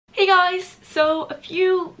guys! So a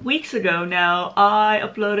few weeks ago now I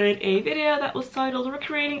uploaded a video that was titled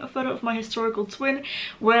recreating a photo of my historical twin,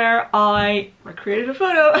 where I recreated a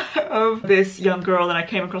photo of this young girl that I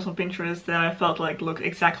came across on Pinterest that I felt like looked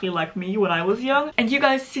exactly like me when I was young. And you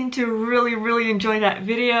guys seem to really enjoy that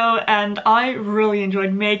video, and I really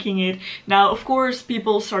enjoyed making it. Now of course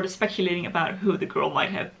people started speculating about who the girl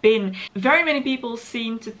might have been. Very many people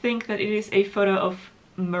seem to think that it is a photo of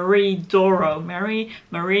Marie Doro,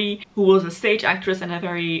 Marie, who was a stage actress and a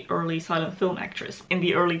very early silent film actress in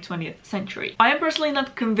the early 20th century. I am personally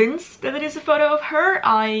not convinced that it is a photo of her.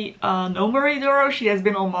 I know Marie Doro. She has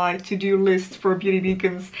been on my to-do list for Beauty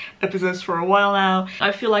Beacons episodes for a while now.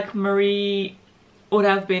 I feel like Marie would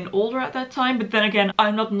have been older at that time, but then again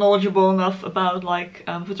I'm not knowledgeable enough about like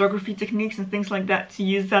photography techniques and things like that to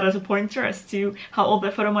use that as a pointer as to how old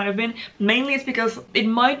that photo might have been. Mainly it's because it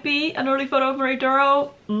might be an early photo of Marie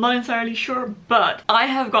Doro, I'm not entirely sure, but I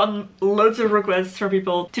have gotten loads of requests for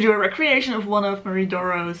people to do a recreation of one of Marie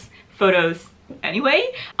Doro's photos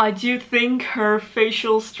anyway. I do think her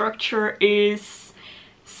facial structure is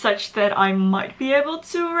such that I might be able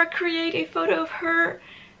to recreate a photo of her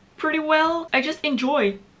pretty well. I just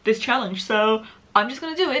enjoy this challenge, so I'm just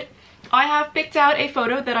gonna do it. I have picked out a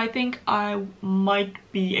photo that I think I might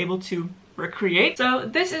be able to recreate. So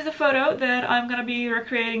this is the photo that I'm gonna be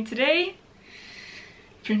recreating today.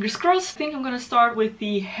 Fingers crossed. I think I'm gonna start with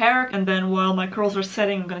the hair, and then while my curls are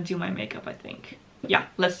setting I'm gonna do my makeup, I think. Yeah,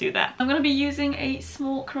 let's do that. I'm gonna be using a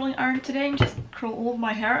small curling iron today and just curl all of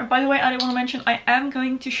my hair. And by the way, I did want to mention I am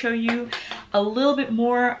going to show you a little bit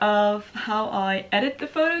more of how I edit the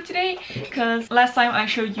photo today, because last time I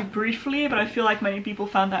showed you briefly, but I feel like many people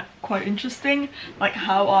found that quite interesting, like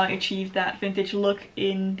how I achieved that vintage look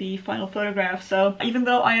in the final photograph. So even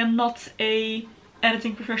though I am not a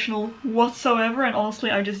editing professional whatsoever, and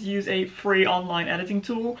honestly I just use a free online editing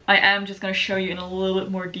tool, I am just going to show you in a little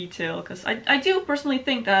bit more detail, because I do personally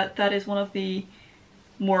think that that is one of the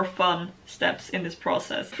more fun steps in this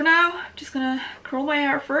process. For now, I'm just gonna curl my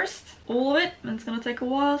hair first, all of it, and it's gonna take a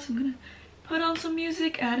while, so I'm gonna put on some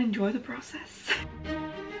music and enjoy the process.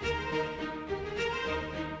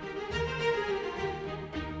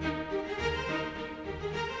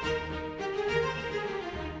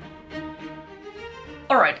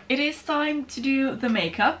 Alright, it is time to do the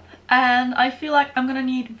makeup, and I feel like I'm gonna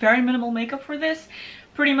need very minimal makeup for this.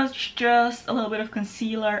 Pretty much just a little bit of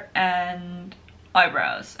concealer and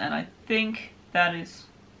eyebrows, and I think that is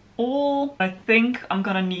all. I think I'm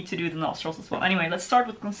gonna need to do the nostrils as well. Anyway, let's start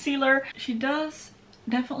with concealer. She does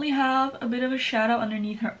definitely have a bit of a shadow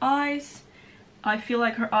underneath her eyes. I feel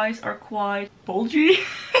like her eyes are quite bulgy.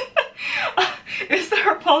 Is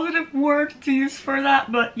there a positive word to use for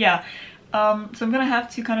that? But yeah. So I'm gonna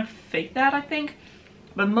have to kind of fake that, I think.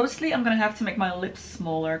 But mostly I'm gonna have to make my lips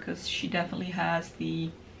smaller, because she definitely has the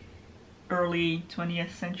early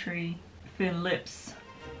 20th century thin lips.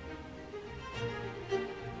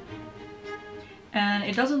 And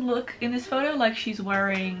it doesn't look in this photo like she's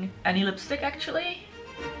wearing any lipstick actually.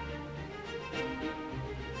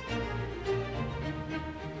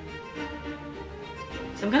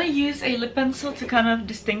 So I'm gonna use a lip pencil to kind of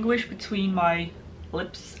distinguish between my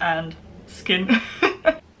lips and skin.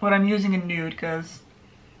 But I'm using a nude because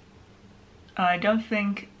I don't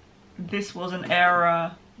think this was an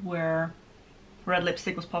era where red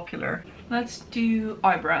lipstick was popular. Let's do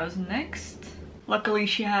eyebrows next. Luckily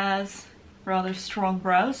she has rather strong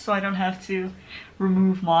brows, so I don't have to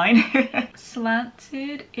remove mine.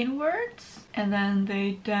 Slanted inwards, and then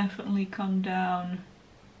they definitely come down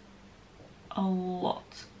a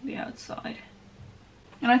lot the outside.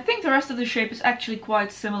 And I think the rest of the shape is actually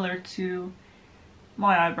quite similar to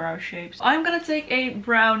my eyebrow shapes. I'm gonna take a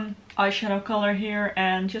brown eyeshadow color here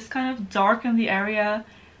and just kind of darken the area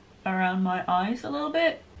around my eyes a little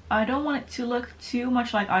bit. I don't want it to look too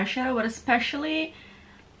much like eyeshadow, but especially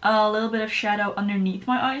a little bit of shadow underneath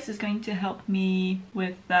my eyes is going to help me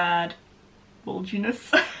with that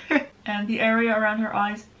bulginess. And the area around her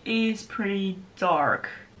eyes is pretty dark.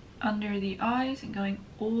 Under the eyes and going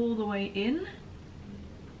all the way in.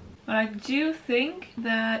 But I do think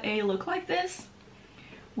that a look like this,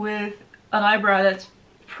 with an eyebrow that's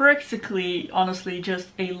practically, honestly, just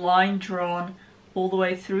a line drawn all the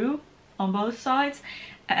way through on both sides,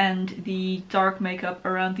 and the dark makeup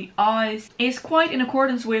around the eyes, is quite in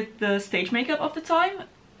accordance with the stage makeup of the time.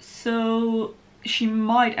 So she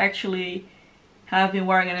might actually have been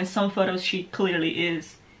wearing it. In some photos she clearly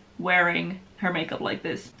is wearing her makeup like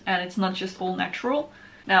this, and it's not just all natural.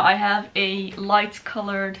 Now I have a light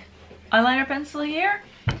colored eyeliner pencil here,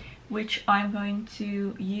 which I'm going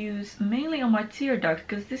to use mainly on my tear duct,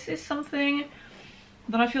 because this is something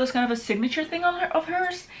that I feel is kind of a signature thing on of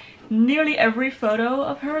hers. Nearly every photo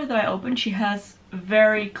of her that I open, she has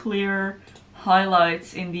very clear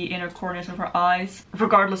highlights in the inner corners of her eyes,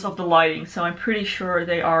 regardless of the lighting, so I'm pretty sure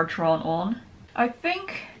they are drawn on. I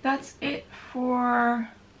think that's it for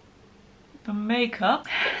the makeup.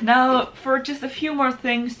 Now for just a few more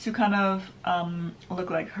things to kind of look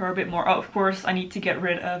like her a bit more. Oh, of course I need to get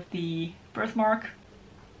rid of the birthmark.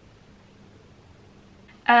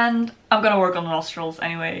 And I'm gonna work on the nostrils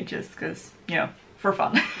anyway, just because, you know, for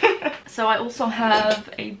fun. So I also have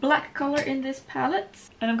a black color in this palette,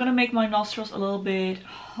 and I'm gonna make my nostrils a little bit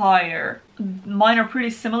higher. Mine are pretty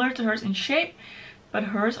similar to hers in shape, but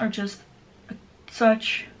hers are just a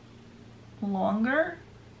touch longer.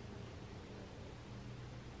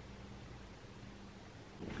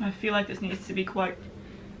 I feel like this needs to be quite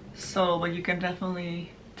subtle, but you can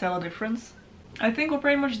definitely tell a difference. I think we're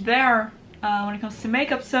pretty much there when it comes to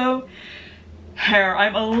makeup. So hair,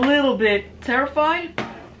 I'm a little bit terrified.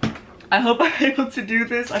 I hope I'm able to do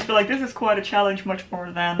this. I feel like this is quite a challenge, much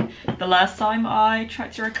more than the last time I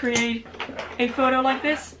tried to recreate a photo like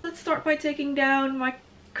this. Let's start by taking down my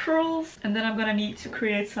curls, and then I'm gonna need to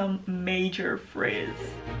create some major frizz.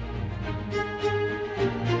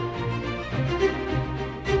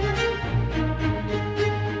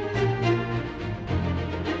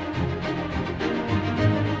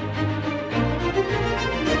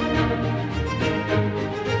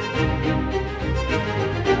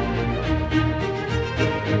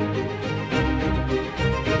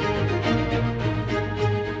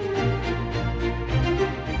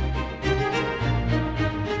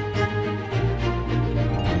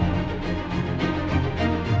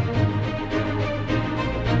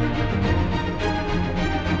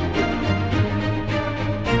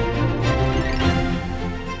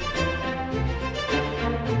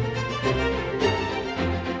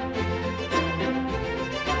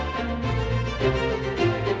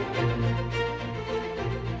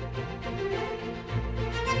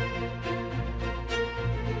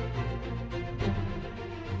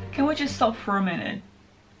 Can we just stop for a minute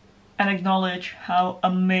and acknowledge how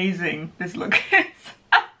amazing this look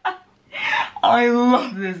is? I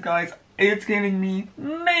love this, guys. It's giving me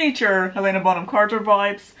major Helena Bonham Carter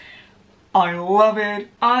vibes. I love it.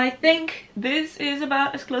 I think this is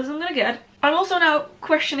about as close as I'm gonna get. I'm also now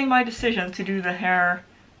questioning my decision to do the hair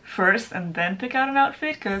first and then pick out an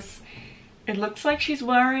outfit, because it looks like she's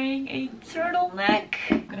wearing a turtleneck.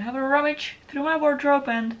 I'm gonna have a rummage through my wardrobe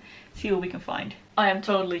and see what we can find. I am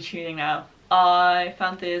totally cheating now. I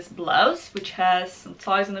found this blouse, which has some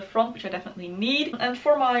ties in the front, which I definitely need. And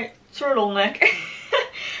for my turtleneck,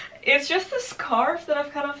 it's just a scarf that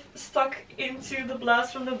I've kind of stuck into the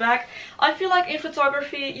blouse from the back. I feel like in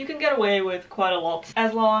photography, you can get away with quite a lot,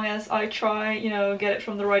 as long as I try, you know, get it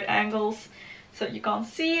from the right angles so you can't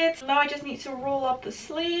see it. Now I just need to roll up the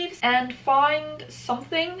sleeves and find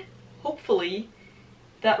something, hopefully,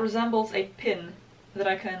 that resembles a pin that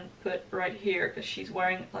I can put right here, because she's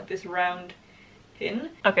wearing like this round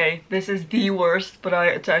pin. Okay, this is the worst, but I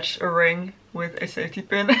attached a ring with a safety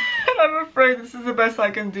pin and I'm afraid this is the best I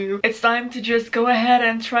can do. It's time to just go ahead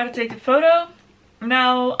and try to take the photo.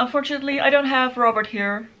 Now, unfortunately, I don't have Robert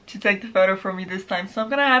here to take the photo for me this time, so I'm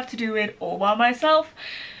gonna have to do it all by myself,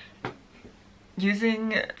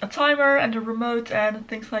 using a timer and a remote and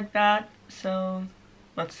things like that. So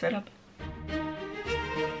let's set up.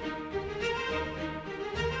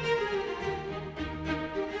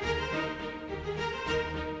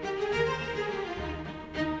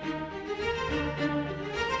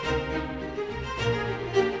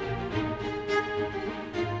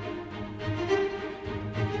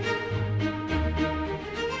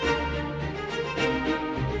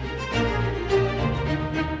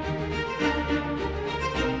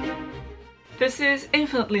 This is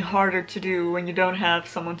infinitely harder to do when you don't have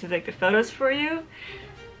someone to take the photos for you.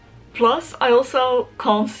 Plus, I also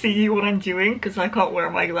can't see what I'm doing because I can't wear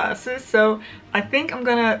my glasses, so I think I'm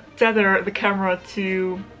gonna tether the camera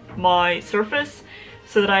to my surface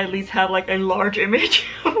so that I at least have like a large image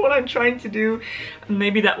of what I'm trying to do.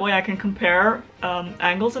 Maybe that way I can compare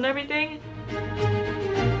angles and everything.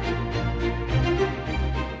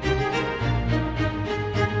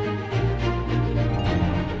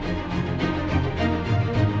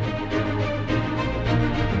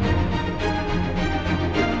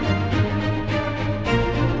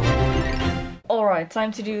 Alright,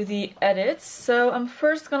 time to do the edits. So I'm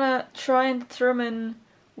first gonna try and determine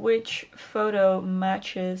which photo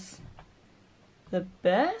matches the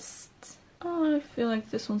best. Oh, I feel like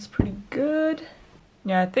this one's pretty good.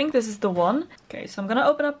 Yeah, I think this is the one. Okay, so I'm gonna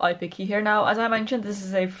open up iPicky here. Now, as I mentioned, this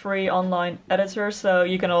is a free online editor, so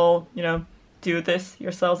you can all, you know, do this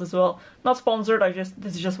yourselves as well. Not sponsored,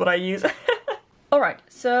 this is just what I use. Alright,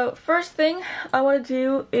 so first thing I want to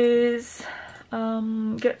do is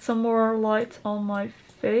get some more light on my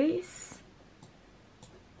face,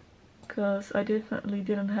 because I definitely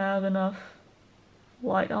didn't have enough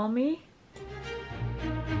light on me.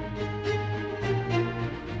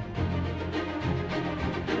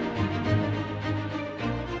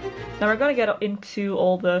 Now we're gonna get into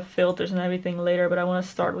all the filters and everything later, but I want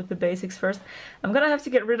to start with the basics first. I'm gonna have to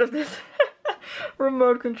get rid of this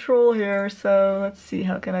remote control here, so let's see,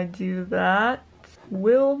 how can I do that?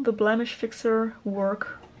 Will the blemish fixer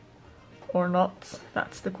work or not?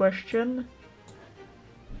 That's the question.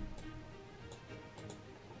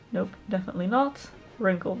 Nope, definitely not.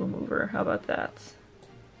 Wrinkle remover, how about that?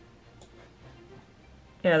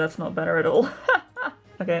 Yeah, that's not better at all.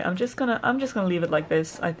 Okay, I'm just gonna leave it like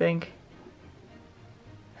this, I think.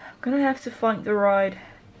 I'm gonna have to find the right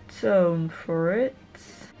tone for it.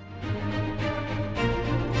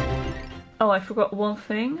 Oh, I forgot one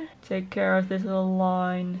thing. Take care of this little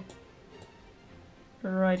line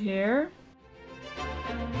right here.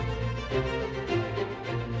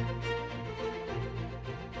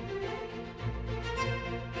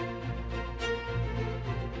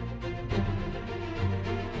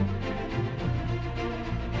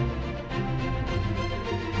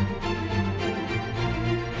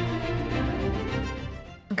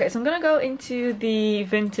 Okay, so I'm gonna go into the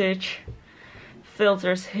vintage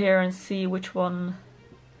filters here and see which one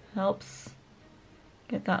helps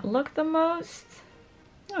get that look the most.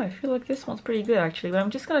 Oh, I feel like this one's pretty good actually, but I'm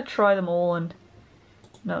just gonna try them all and...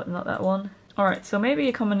 no, not that one. Alright, so maybe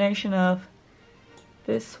a combination of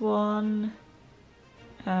this one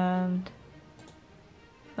and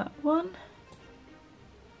that one.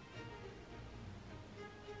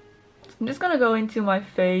 I'm just gonna go into my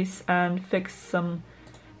face and fix some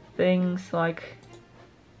things, like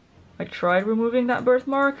I tried removing that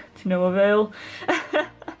birthmark to no avail.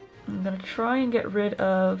 I'm gonna try and get rid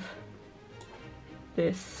of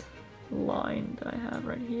this line that I have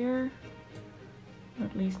right here, or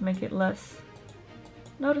at least make it less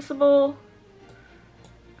noticeable,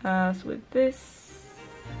 as with this.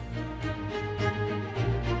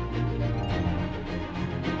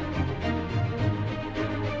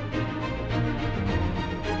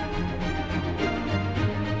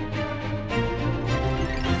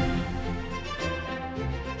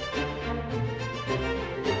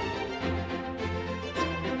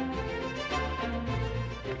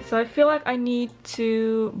 So I feel like I need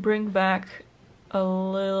to bring back a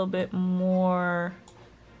little bit more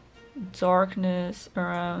darkness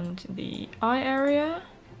around the eye area.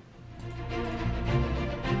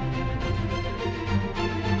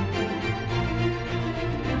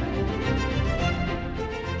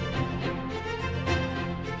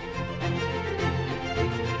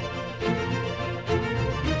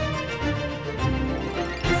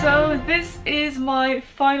 So this is my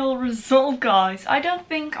final result, guys. I don't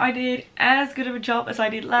think I did as good of a job as I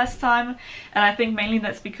did last time, and I think mainly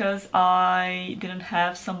that's because I didn't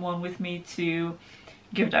have someone with me to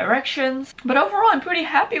give directions. But overall, I'm pretty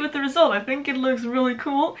happy with the result. I think it looks really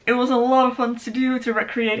cool. It was a lot of fun to do, to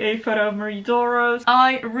recreate a photo of Marie Doro.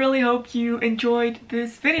 I really hope you enjoyed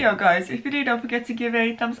this video, guys. If you did, don't forget to give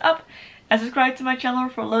a thumbs up and subscribe to my channel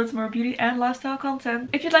for loads more beauty and lifestyle content.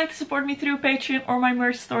 If you'd like to support me through Patreon or my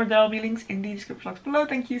merch store, there will be links in the description box below.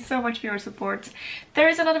 Thank you so much for your support. There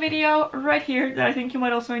is another video right here that I think you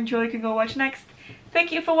might also enjoy. You can go watch next.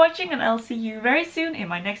 Thank you for watching, and I'll see you very soon in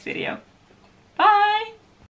my next video. Bye!